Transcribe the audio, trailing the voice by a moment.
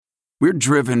We're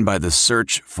driven by the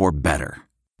search for better.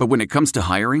 But when it comes to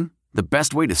hiring, the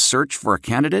best way to search for a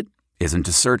candidate isn't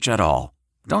to search at all.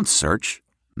 Don't search.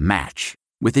 Match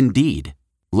with Indeed.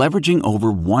 Leveraging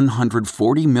over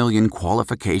 140 million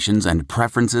qualifications and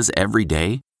preferences every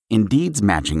day, Indeed's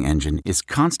matching engine is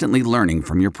constantly learning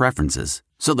from your preferences.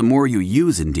 So the more you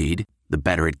use Indeed, the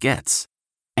better it gets.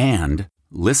 And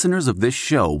listeners of this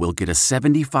show will get a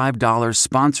 $75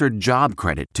 sponsored job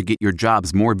credit to get your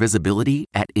jobs more visibility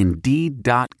at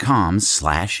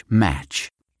Indeed.com/match.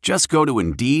 Just go to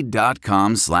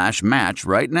Indeed.com/match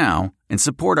right now and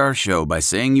support our show by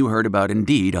saying you heard about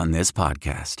Indeed on this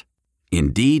podcast.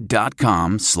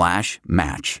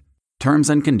 Indeed.com/match. Terms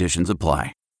and conditions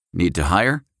apply. Need to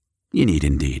hire? You need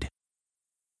Indeed.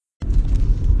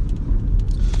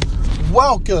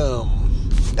 Welcome.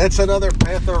 It's another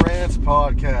Panther Rants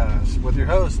podcast with your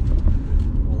host,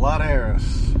 Lott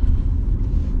Harris.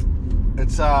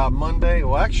 It's Monday.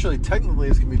 Well, actually, technically,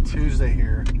 it's going to be Tuesday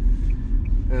here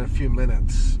in a few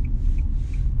minutes.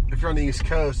 If you're on the East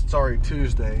Coast, it's already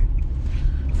Tuesday.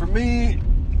 For me,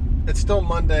 it's still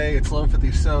Monday. It's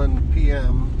 11:57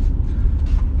 p.m.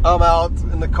 I'm out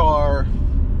in the car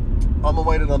on my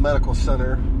way to the medical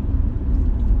center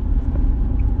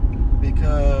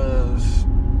because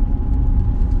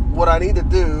what I need to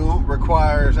do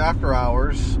requires after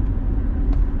hours,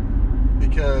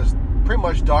 because pretty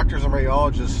much doctors and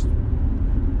radiologists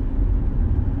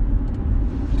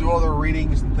do all their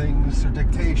readings and things, their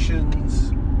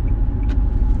dictations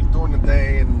during the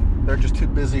day, and they're just too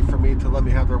busy for me to let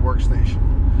me have their workstation.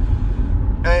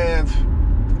 And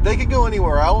they could go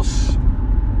anywhere else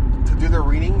to do their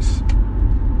readings,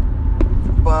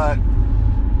 but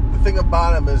the thing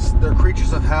about them is they're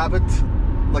creatures of habit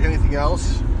like anything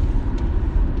else.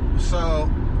 So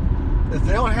if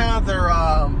they don't have their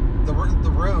the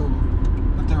room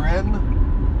that they're in,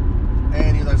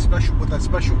 and that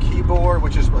special keyboard,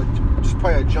 which is just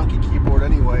probably a junky keyboard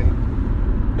anyway,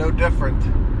 no different.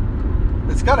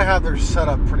 It's got to have their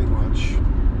setup pretty much.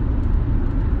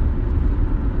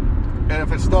 And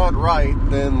if it's not right,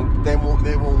 then they won't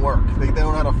work. They don't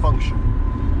know how to function.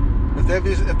 If they have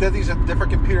these a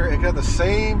different computer, it can have the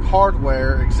same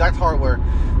hardware, exact hardware,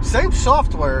 same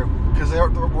software, because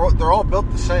they're all built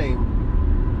the same.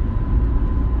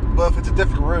 But if it's a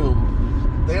different room,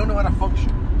 they don't know how to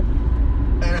function.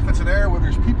 And if it's an area where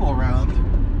there's people around,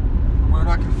 where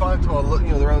they're not confined to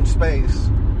their own space,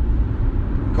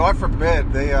 God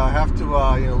forbid they have to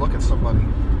look at somebody.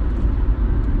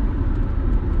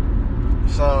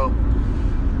 So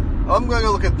I'm going to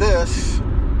go look at this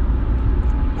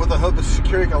with the hope that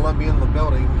security can let me in the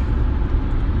building.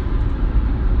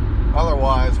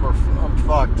 Otherwise, I'm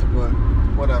fucked. But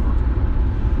whatever.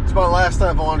 It's my last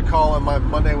time on call, and my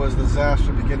Monday was a disaster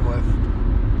to begin with.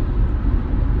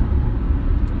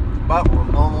 But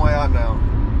I'm on my way out now.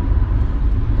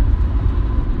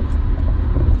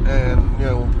 And,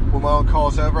 when my own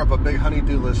call's over, I have a big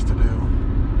honey-do list to do.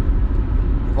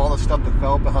 Of all the stuff that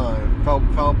fell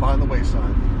behind the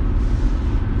wayside.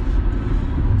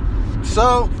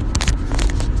 So,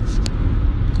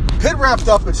 Pitt wrapped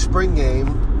up its spring game.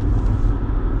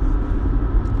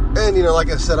 And, like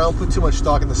I said, I don't put too much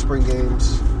stock in the spring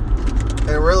games.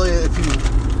 And really, if you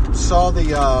saw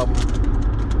the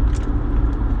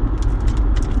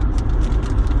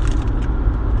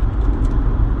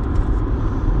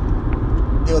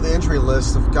the injury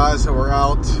list of guys that were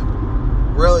out,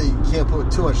 really you can't put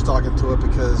too much stock into it,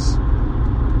 because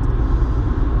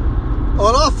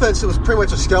on offense it was pretty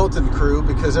much a skeleton crew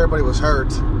because everybody was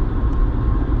hurt.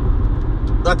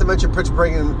 Not to mention Pitt's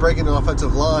breaking the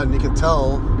offensive line. You can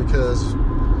tell because,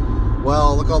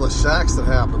 well, look at all the sacks that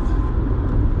happened.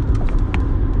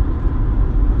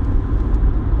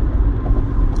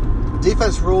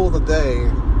 Defense rule of the day.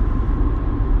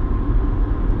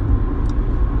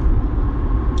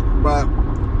 But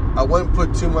I wouldn't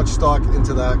put too much stock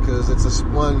into that because it's it's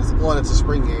a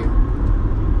spring game.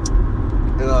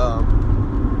 And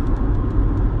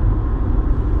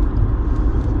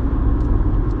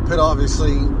Pitt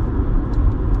obviously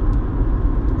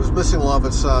was missing a lot of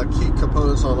its key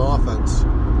components on offense.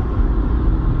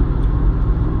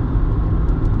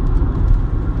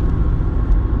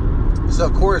 So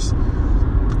of course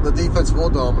the defense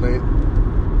will dominate.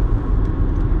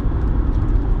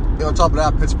 On top of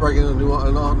that, Pitt's bringing in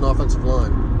an offensive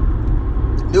line.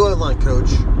 New line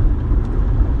coach.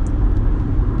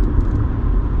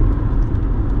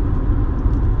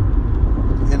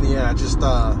 And yeah, just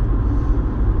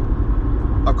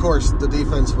of course the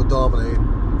defense would dominate.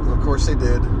 And of course they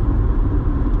did.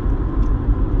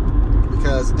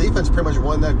 Because the defense pretty much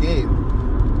won that game.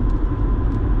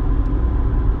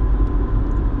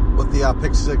 with the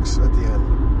pick six at the end.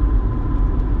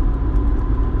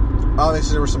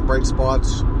 Obviously, there were some bright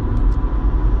spots.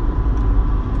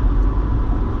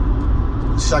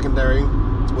 Secondary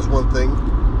was one thing.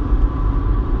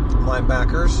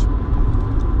 Linebackers.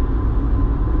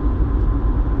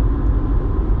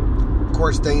 Of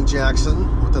course, Dane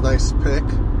Jackson with a nice pick.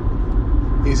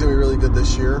 He's going to be really good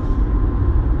this year.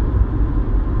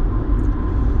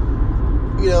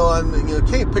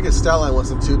 Kenny Pickett's stat line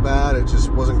wasn't too bad. It just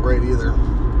wasn't great either.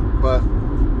 But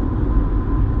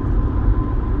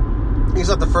he's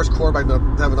not the first quarterback to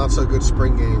have a not-so-good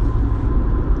spring game.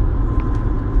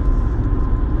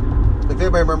 If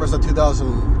anybody remembers the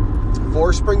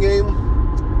 2004 spring game,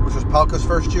 which was Palka's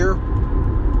first year,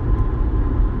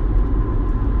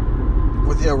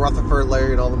 with Rutherford,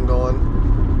 Larry, and all them going,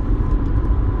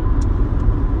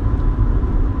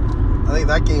 I think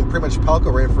that game pretty much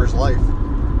Palka ran for his life.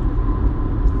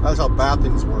 That's how bad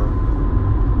things were.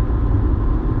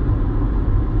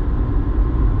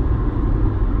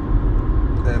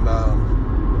 And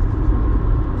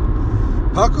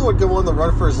Palka would go on the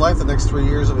run for his life the next 3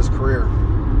 years of his career.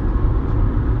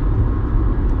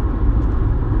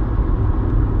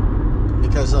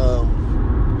 Because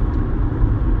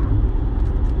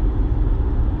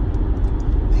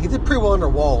he did pretty well under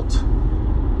Walt.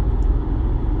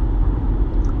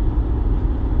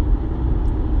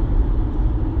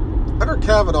 Under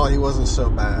Kavanaugh, he wasn't so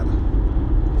bad.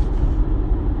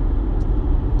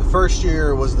 The first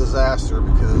year was a disaster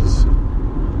because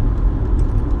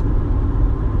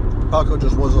Palka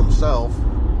just wasn't himself.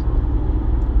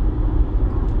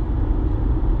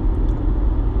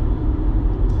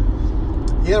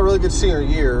 He had a really good senior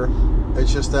year.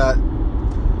 It's just that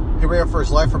he ran for his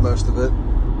life for most of it.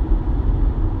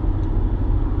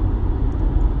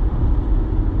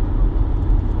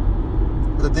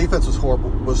 But the defense was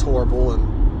horrible, and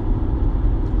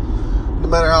no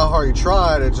matter how hard he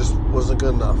tried, it just wasn't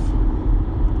good enough.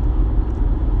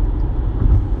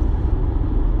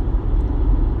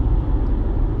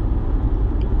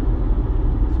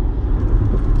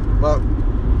 But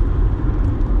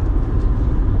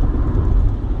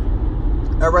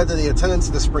I read that the attendance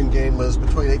of the spring game was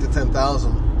between 8,000 to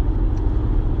 10,000.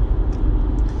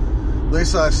 At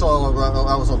least I saw,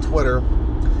 I was on Twitter.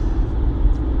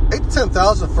 8,000 to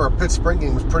 10,000 for a Pitt spring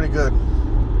game was pretty good.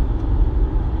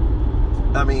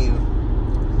 I mean,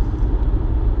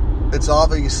 it's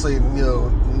obviously,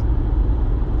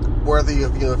 worthy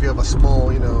of, if you have a small,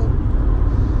 if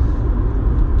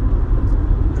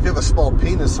you have a small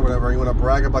penis or whatever, you want to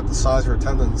brag about the size of your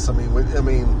attendance. I mean,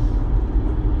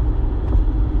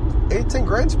 8 to 10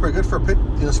 grand is pretty good for a Pitt,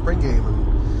 spring game. And,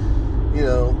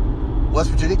 West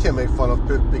Virginia can't make fun of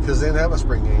Pitt because they didn't have a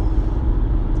spring game.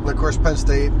 And of course, Penn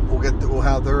State will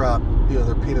have their,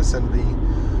 their penis envy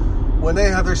when they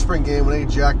have their spring game, when they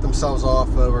jack themselves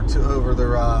off over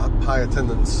their high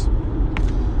attendance,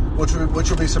 which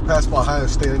will be surpassed by Ohio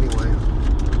State anyway.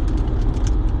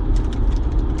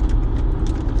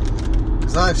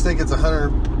 Because Ohio State gets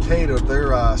 $100K to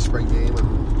their spring game,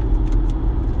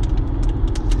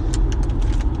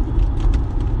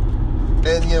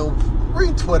 and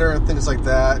reading Twitter and things like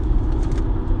that.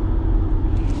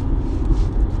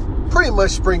 Pretty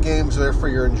much spring games are there for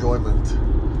your enjoyment.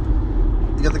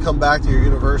 You get to come back to your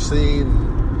university and,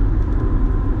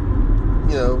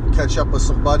 catch up with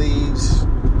some buddies,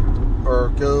 or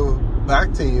go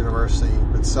back to the university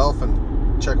itself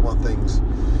and check on things.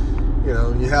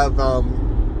 You have,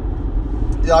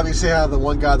 you obviously have the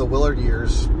one guy, the Willard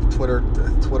Years Twitter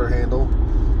handle.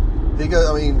 He goes,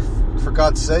 for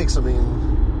God's sakes, for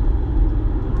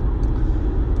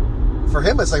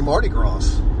him it's like Mardi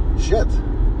Gras. Shit.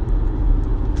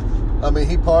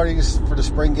 He parties for the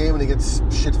spring game and he gets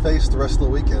shit-faced the rest of the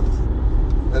weekend.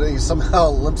 And then he somehow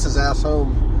limps his ass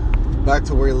home back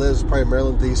to where he lives, probably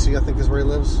Maryland, D.C., I think is where he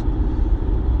lives.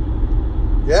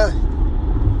 Yeah,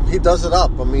 he does it up.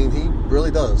 He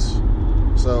really does.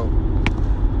 So,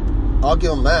 I'll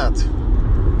give him that.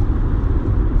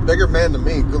 Bigger man than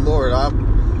me, good Lord.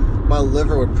 My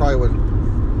liver would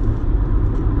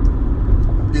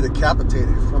be decapitated.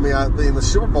 In the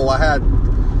Super Bowl,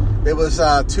 it was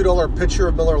a $2 pitcher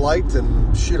of Miller Lite,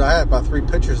 and shoot, I had about 3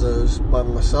 pitchers of those by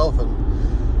myself, and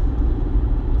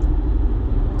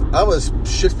I was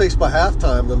shit-faced by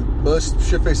halftime, the most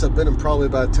shit-faced I've been in probably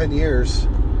about 10 years.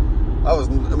 I was,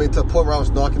 to the point where I was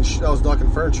knocking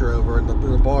furniture over in the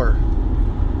bar.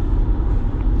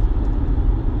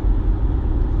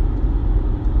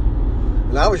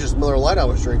 And I was just Miller Lite I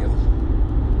was drinking.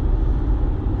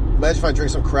 Imagine if I drink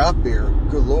some craft beer.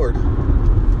 Good Lord.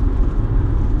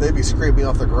 They'd be scraping me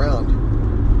off the ground.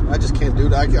 I just can't do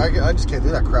that. I just can't do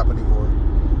that crap anymore.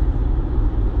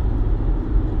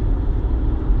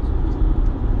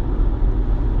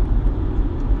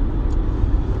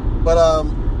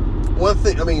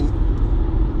 I mean,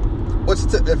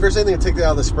 if there's anything to take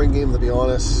out of the spring game, to be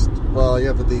honest, well, you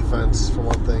have the defense for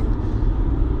one thing.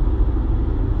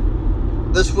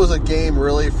 This was a game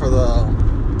really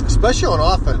especially on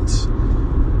offense.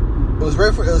 It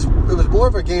was more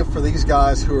of a game for these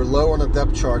guys who are low on the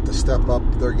depth chart to step up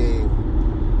their game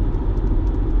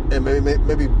and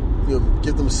maybe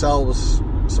give themselves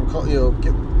some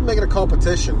make it a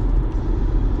competition.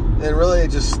 And really,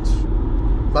 just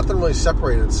nothing really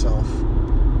separated itself.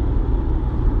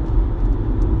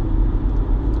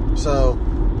 So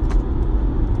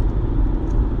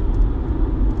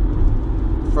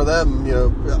for them,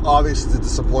 obviously the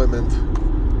disappointment.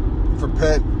 For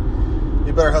Pitt,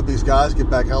 you better hope these guys get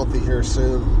back healthy here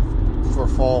soon for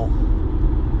fall.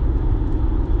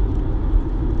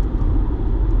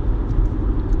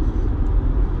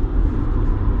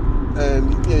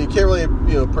 And you can't really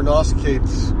prognosticate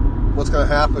what's going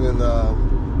to happen in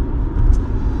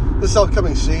this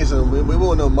upcoming season. We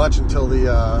won't know much until they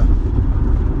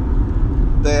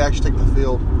actually take the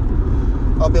field.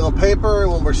 I'll be on paper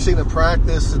when we're seeing in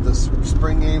practice at the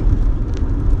spring game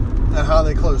and how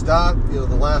they closed out, the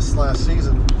last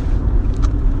season.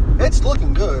 It's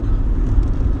looking good.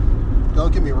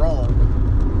 Don't get me wrong.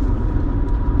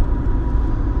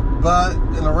 But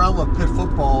in the realm of Pitt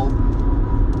football,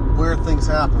 weird things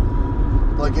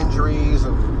happen, like injuries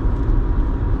and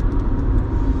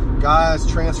guys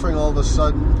transferring all of a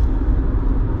sudden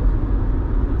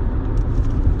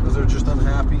because they're just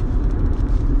unhappy.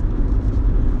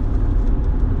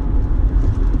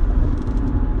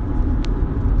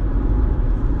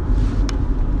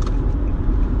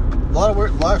 A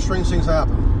lot of strange things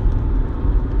happen.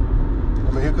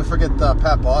 I mean, who could forget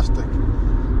Pat Bostic,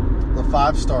 the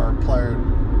 5-star player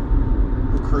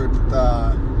recruit?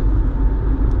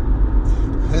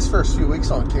 His first few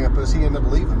weeks on campus, he ended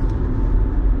up leaving.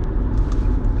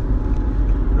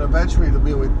 And eventually,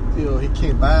 he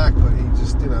came back, but he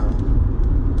just, he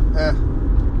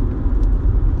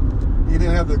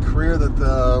didn't have the career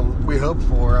that we hoped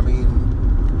for. I mean,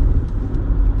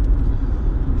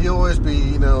 he'll always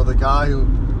be, the guy who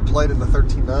played in the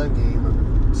 13-9 game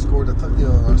and scored a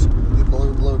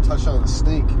lone touchdown on a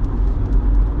sneak.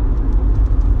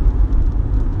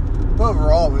 But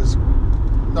overall, he was a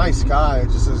nice guy.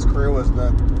 Just his career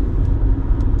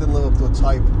didn't live up to a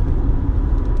type.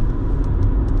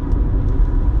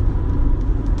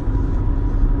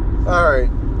 All right.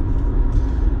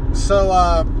 So,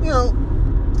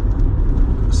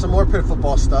 some more Pitt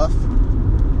football stuff.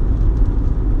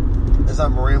 As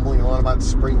I'm rambling on about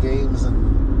spring games and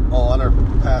all other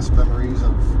past memories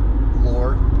of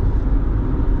lore.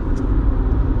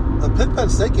 The Pitt-Penn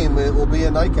State game will be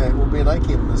a night game.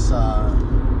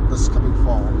 This coming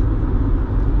fall.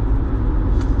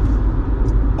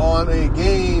 On a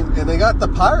game, and they got the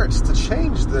Pirates to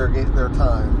change their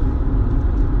time.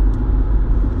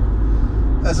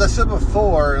 As I said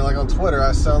before, like on Twitter,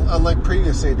 I said, unlike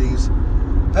previous ADs,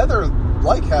 Heather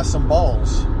Lyke has some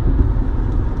balls.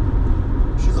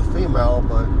 She's a female,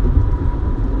 but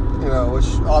which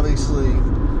obviously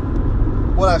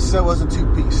what I said wasn't too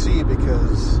PC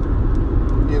because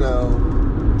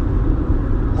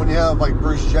when you have like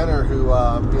Bruce Jenner who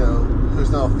who's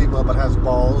now a female but has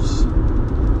balls,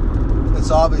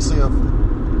 it's obviously a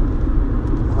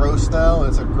gross now, and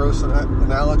it's a gross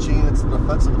analogy, and it's an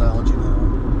offensive analogy now.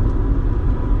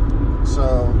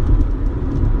 So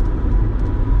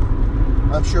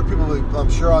I'm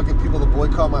sure I'll get people to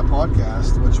boycott my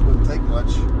podcast, which wouldn't take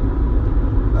much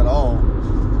at all.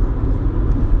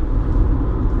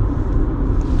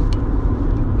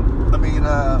 I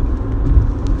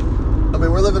mean,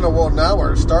 we're living in a world now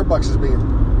where Starbucks is being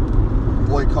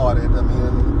boycotted. I mean,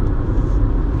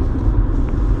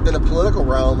 in a political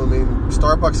realm,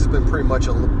 Starbucks has been pretty much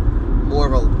more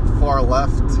of a far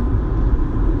left,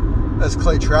 as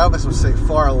Clay Travis would say,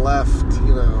 far left,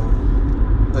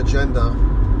 agenda.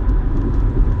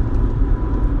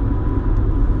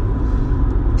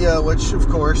 Yeah, which of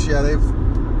course,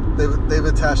 they've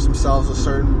attached themselves to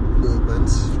certain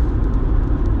movements.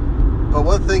 But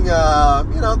one thing,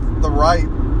 the right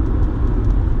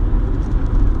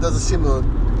doesn't seem to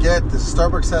get is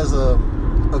Starbucks has a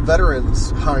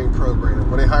veterans hiring program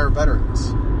where they hire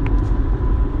veterans.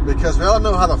 Because we all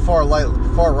know how the far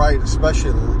right,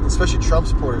 especially Trump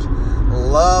supporters,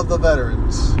 love the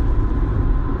veterans.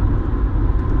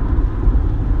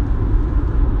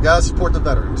 You gotta support the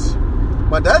veterans.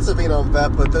 My dad's a Vietnam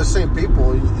vet, but those same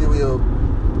people,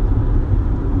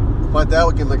 my dad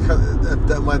would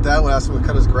my dad would ask him to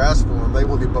cut his grass for him, they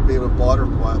wouldn't be able to bother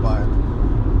him by it.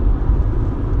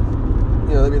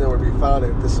 They'd be nowhere to be found,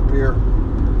 they'd disappear.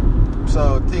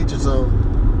 So, to each his own.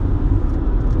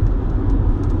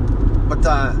 But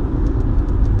I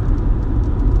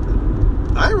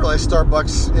didn't realize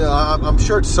Starbucks, I'm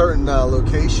sure at certain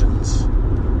locations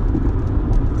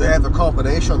they have the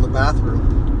combination on the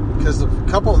bathroom, because a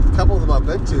couple of them I've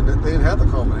been to, they didn't have the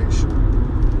combination.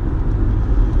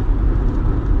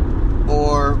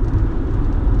 Or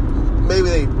maybe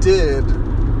they did,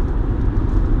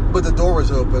 but the door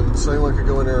was open, so anyone could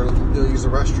go in there and use the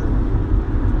restroom.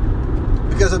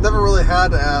 Because I've never really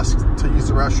had to ask to use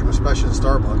the restroom, especially in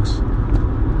Starbucks.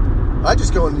 I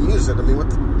just go in and use it. I mean, what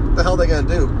the hell are they going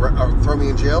to do? Throw me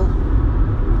in jail?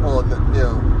 Well,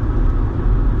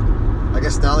 I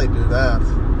guess now they do that.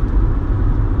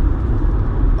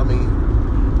 I mean,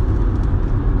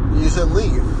 use it and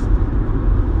leave.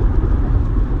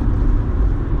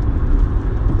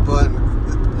 But,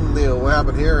 what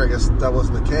happened here, I guess that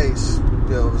wasn't the case. It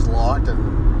was locked,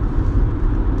 and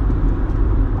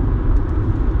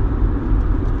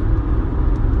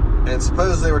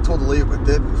suppose they were told to leave but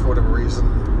didn't for whatever reason.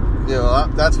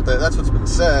 That's what's been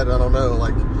said. I don't know.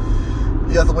 Like,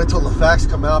 you have to wait till the facts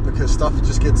come out, because stuff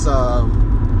just gets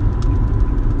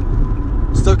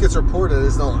reported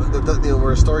as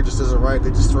where a story just isn't right.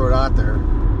 They just throw it out there.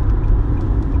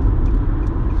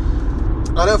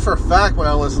 I know for a fact when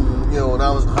I was in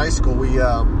high school, we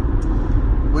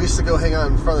used to go hang out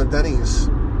in front of Denny's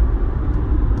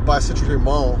by Citrus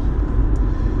Mall,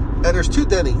 and there's two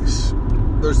Denny's.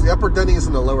 There's the upper Denny's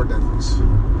and the lower Denny's.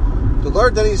 The lower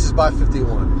Denny's is by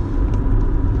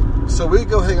 51. So we'd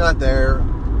go hang out there.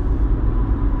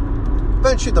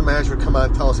 Eventually the manager would come out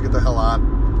and tell us to get the hell out,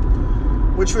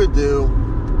 which we'd do.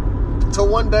 Until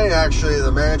one day, actually,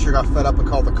 the manager got fed up and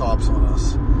called the cops on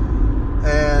us.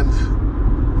 And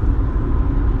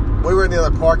we were in the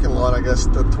other parking lot, I guess,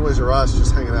 the Toys R Us,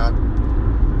 just hanging out.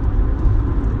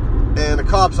 And the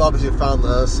cops obviously found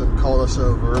us and called us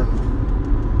over,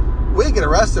 and we didn't get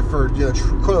arrested for,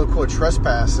 quote-unquote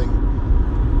trespassing.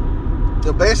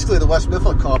 Basically, the West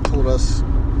Mifflin cop told us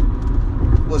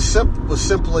was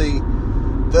simply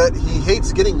that he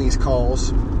hates getting these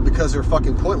calls because they're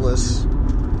fucking pointless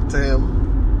to him.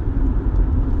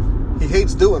 He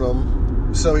hates doing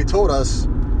them, so he told us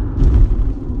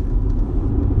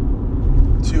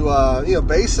to,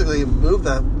 basically move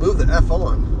the F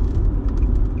on.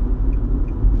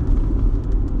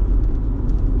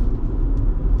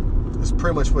 That's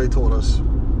pretty much what he told us.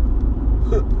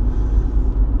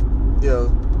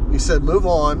 He said, move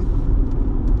on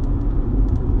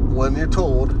when you're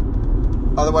told.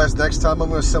 Otherwise, next time I'm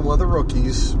going to send one of the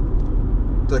rookies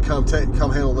to come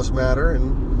handle this matter.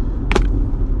 And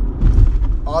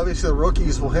obviously, the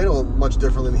rookies will handle it much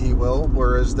different than he will,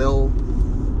 whereas they'll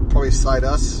probably cite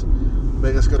us,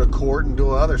 make us go to court and do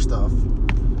other stuff.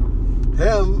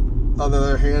 Him, on the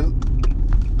other hand,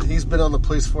 he's been on the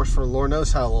police force for Lord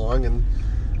knows how long, and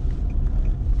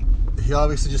he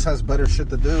obviously just has better shit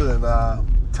to do than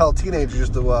tell teenagers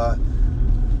to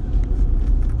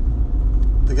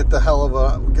get the hell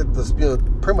of get this,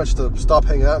 pretty much to stop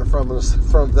hanging out in front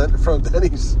of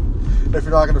Denny's if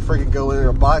you're not going to freaking go in there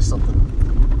and buy something.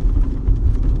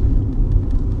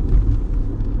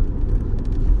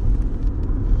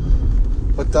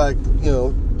 But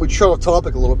we trail the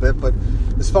topic a little bit. But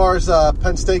as far as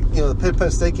Penn State, the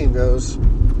Penn State game goes,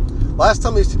 last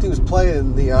time these two teams played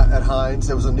at Heinz,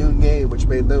 it was a noon game, which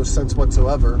made no sense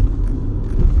whatsoever.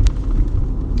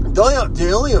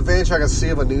 The only advantage I can see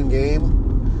of a noon game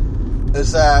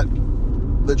is that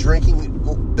the drinking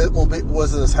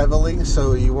wasn't as heavily,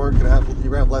 so you're gonna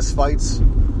have less fights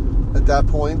at that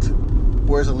point.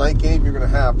 Whereas a night game, you're gonna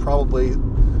have probably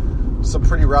some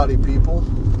pretty rowdy people.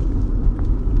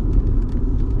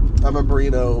 I remember,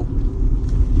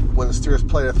 when the Steelers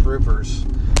played at the Rivers,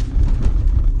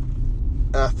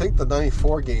 and I think the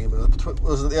 94 game, it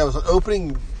was an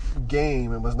opening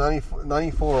game. It was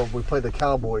 94. We played the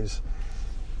Cowboys.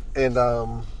 And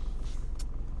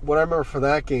what I remember for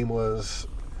that game was,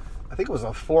 I think it was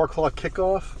a 4 o'clock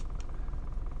kickoff.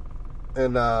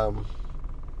 And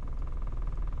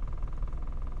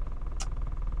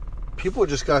people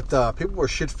were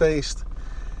shit-faced.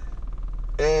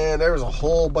 And there was a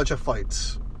whole bunch of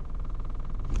fights.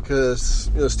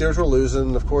 Because, the Steelers were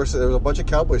losing. Of course, there was a bunch of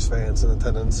Cowboys fans in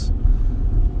attendance.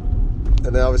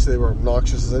 And obviously they were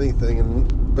obnoxious as anything.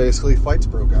 And basically fights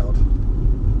broke out.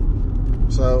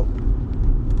 So,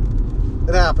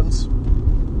 it happens.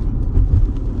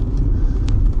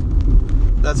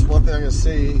 That's one thing I can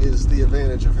see is the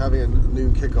advantage of having a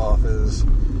noon kickoff is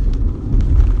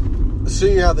the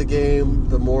sooner you have the game,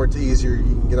 the more it's easier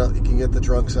you can get the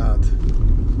drunks out.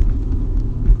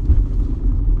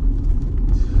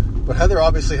 But Heather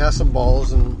obviously has some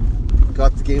balls and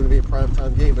got the game to be a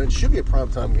primetime game, but it should be a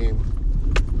primetime game.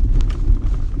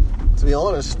 to be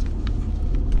honest,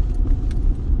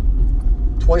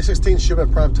 2016 should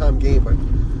have been a primetime game, but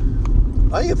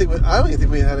I don't even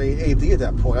think we had any AD at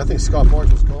that point. I think Scott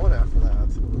Barnes was gone after that,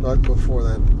 not before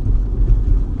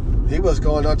then. He was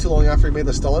gone not too long after he made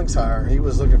the Stallings hire. He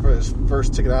was looking for his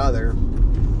first ticket out of there.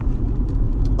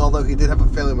 Although he did have a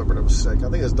family member that was sick.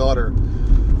 I think his daughter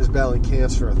is battling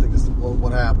cancer, I think is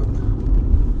what happened.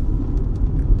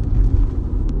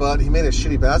 But he made a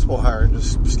shitty basketball hire and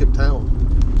just skipped town.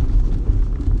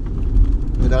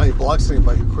 And now he blocks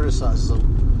anybody who criticizes him.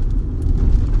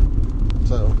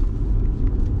 So,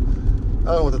 I don't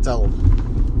know what to tell him.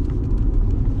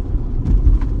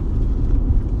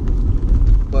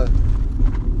 But,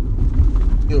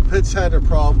 Pitt's had their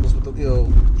problems with,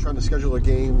 trying to schedule their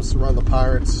games around the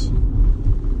Pirates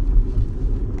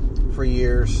for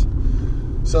years.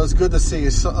 So it's good to see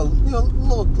a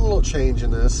little change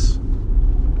in this,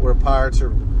 where Pirates are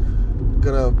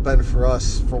going to bend for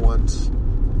us for once.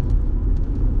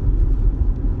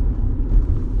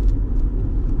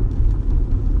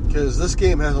 Because this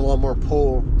game has a lot more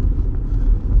pull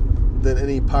than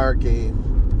any Pirate game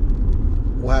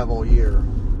we'll have all year.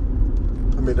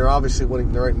 I mean, they're obviously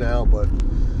winning right now, but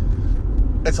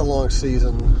it's a long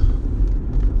season.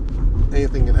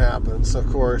 Anything can happen. So, of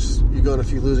course, you go in a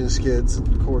few losing skids. And,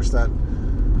 of course, that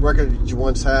record that you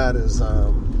once had is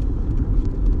not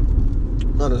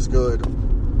as good.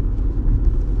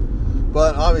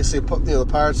 But, obviously, the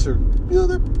Pirates are,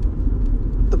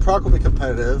 the Proc will be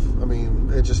competitive. I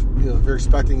mean, it just, if you're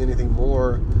expecting anything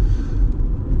more,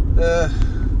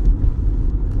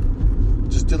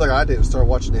 just do like I did and start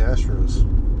watching the Astros.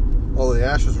 Although the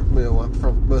Astros,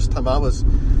 from most of the time I was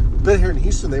been here in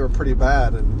Houston, they were pretty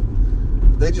bad,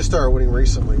 and they just started winning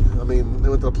recently. I mean, they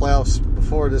went to the playoffs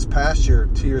before this past year,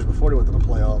 2 years before they went to the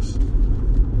playoffs.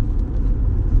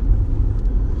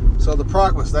 So the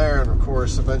Proc was there, and of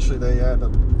course, eventually they had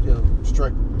to,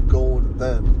 strike gold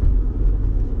then.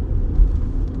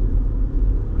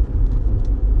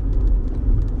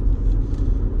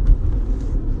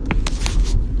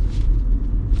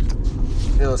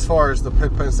 As far as the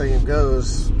Pitt-Penn Stadium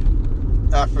goes,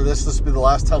 after this will be the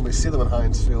last time we see them in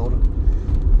Heinz Field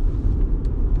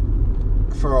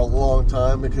for a long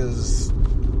time, because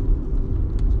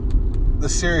the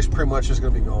series pretty much is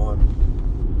going to be gone.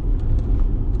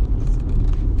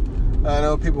 I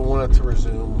know people want it to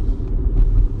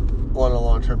resume on a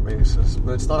long-term basis,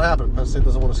 but it's not happening. Penn State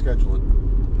doesn't want to schedule it.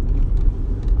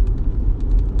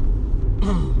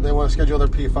 They want to schedule their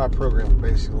P5 program,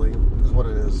 basically, is what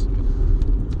it is.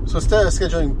 So instead of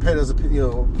scheduling Pitt as for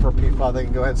P5, they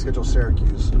can go ahead and schedule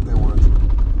Syracuse if they want.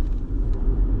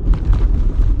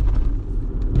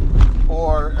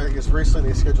 Or I guess recently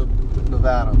they scheduled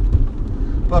Nevada.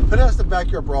 But Pitt has the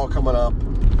backyard brawl coming up,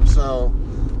 so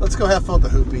let's go have fun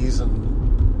with the Hoopies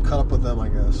and cut up with them, I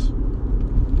guess.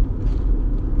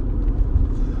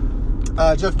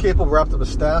 Jeff Capel wrapped up his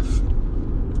staff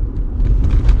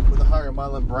with the hire of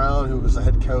Mylan Brown, who was the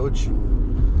head coach.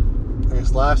 I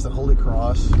guess last at Holy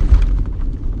Cross.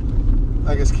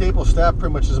 I guess Capel's staff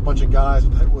pretty much is a bunch of guys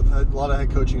with a lot of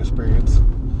head coaching experience.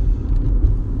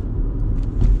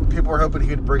 People were hoping he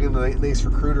could bring in an ace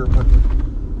recruiter, but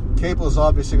Capel is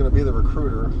obviously going to be the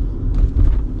recruiter.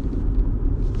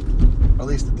 Or at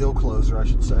least the deal closer, I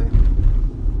should say.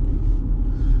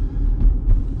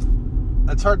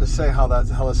 It's hard to say how this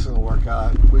is going to work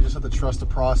out. We just have to trust the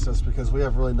process because we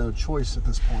have really no choice at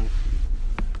this point.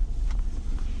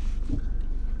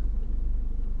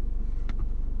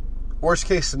 Worst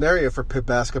case scenario for Pitt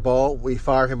basketball, we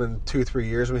fire him in 2-3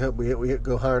 years. We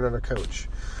go hire another coach.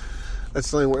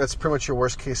 That's pretty much your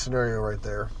worst case scenario right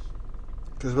there,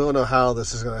 because we don't know how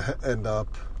this is going to end up.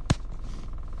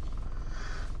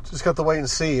 Just got to wait and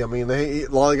see. I mean, a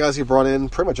lot of the guys he brought in,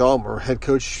 pretty much all of them were head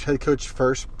coach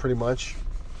first, pretty much.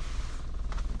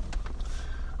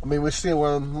 I mean, we've seen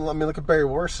look at Barry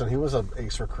Worson. He was an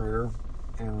ace recruiter,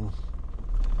 and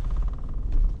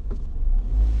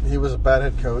he was a bad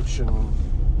head coach, and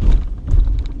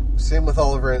same with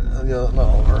Orlando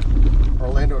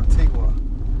Antigua.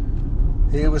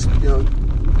 He was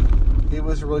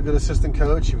a really good assistant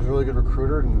coach. He was a really good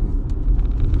recruiter,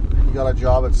 and he got a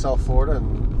job at South Florida,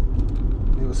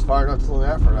 and he was fired not too long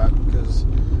after that because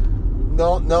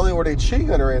not only were they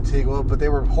cheating under Antigua, but they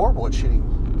were horrible at cheating.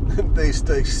 They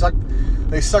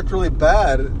sucked really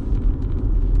bad.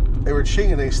 They were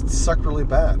cheating, and they sucked really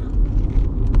bad.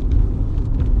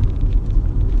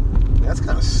 That's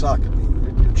kind of suck. I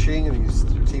mean, you're cheating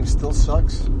and your team still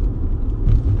sucks.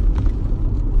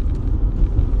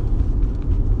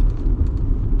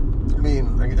 I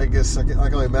mean, I guess I can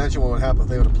only imagine what would happen if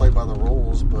they would have played by the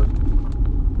rules, but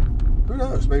Who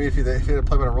knows? Maybe if he had played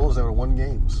by the rules, they would have won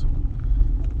games.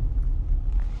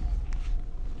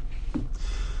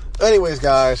 Anyways,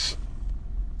 guys,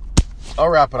 I'll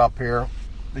wrap it up here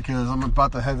because I'm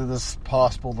about to head to this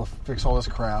hospital to fix all this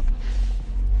crap.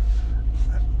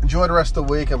 Enjoy the rest of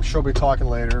the week. I'm sure we'll be talking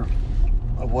later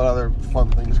of what other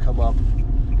fun things come up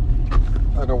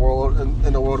in the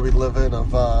world we live in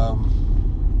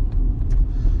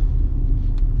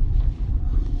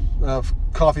of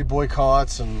coffee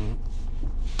boycotts and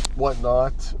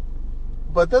whatnot.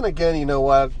 But then again, you know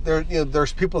what?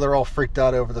 There's people that are all freaked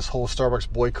out over this whole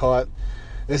Starbucks boycott,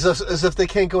 as if they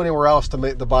can't go anywhere else to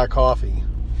buy coffee.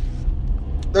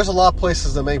 There's a lot of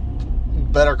places that make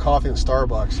better coffee than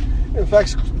Starbucks. In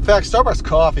fact, Starbucks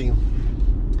coffee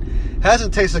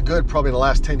hasn't tasted good probably in the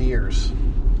last 10 years.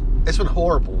 It's been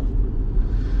horrible.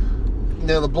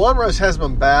 The blonde roast has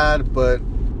been bad, but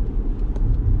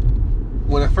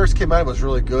when it first came out, it was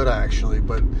really good actually.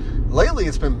 But lately,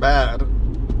 it's been bad.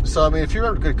 So, if you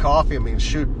want good coffee,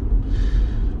 shoot.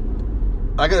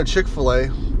 I got a Chick-fil-A.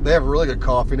 They have really good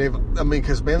coffee. Mainly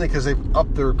because they've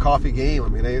upped their coffee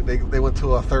game. They went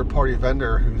to a third-party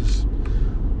vendor who's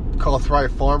called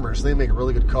Thrive Farmers. They make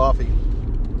really good coffee.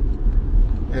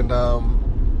 And, of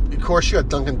course, you got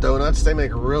Dunkin' Donuts. They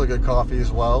make really good coffee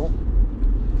as well.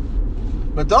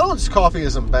 McDonald's coffee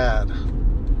isn't bad.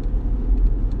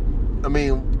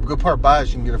 Good part about it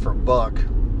is you can get it for $1.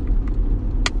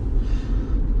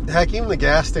 Heck, even the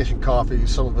gas station coffee,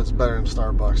 some of it's better than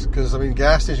Starbucks. Because,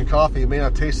 gas station coffee, it may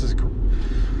not taste as...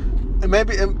 It may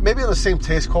be on the same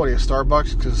taste quality as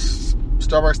Starbucks, because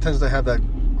Starbucks tends to have that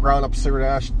ground-up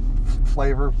cigarette ash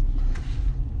flavor.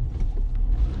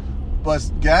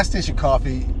 But gas station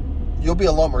coffee, you'll be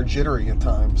a lot more jittery at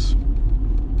times.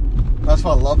 That's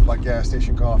what I love about gas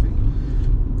station coffee.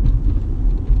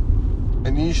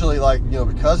 And usually,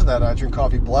 because of that, I drink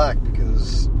coffee black,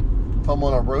 because... if I'm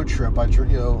on a road trip, I'll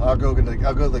go to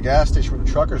the gas station where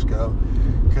the truckers go,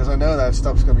 because I know that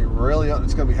stuff's going to be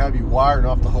it's going to have you wired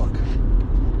off the hook.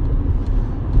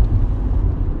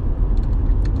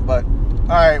 But,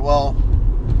 alright, well,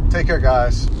 take care,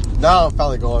 guys. Now I'm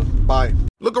finally going. Bye.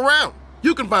 Look around.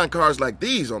 You can find cars like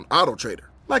these on AutoTrader,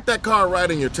 like that car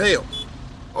riding your tail.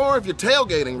 Or if you're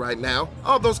tailgating right now,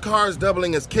 all those cars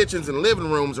doubling as kitchens and living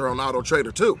rooms are on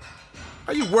AutoTrader too.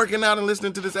 Are you working out and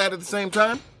listening to this ad at the same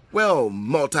time? Well,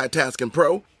 multitasking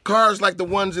pro, cars like the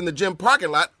ones in the gym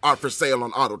parking lot are for sale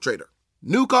on AutoTrader.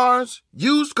 New cars,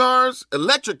 used cars,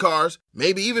 electric cars,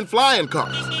 maybe even flying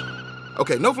cars.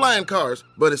 Okay, no flying cars,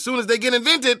 but as soon as they get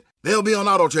invented, they'll be on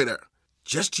AutoTrader.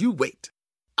 Just you wait.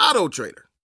 AutoTrader.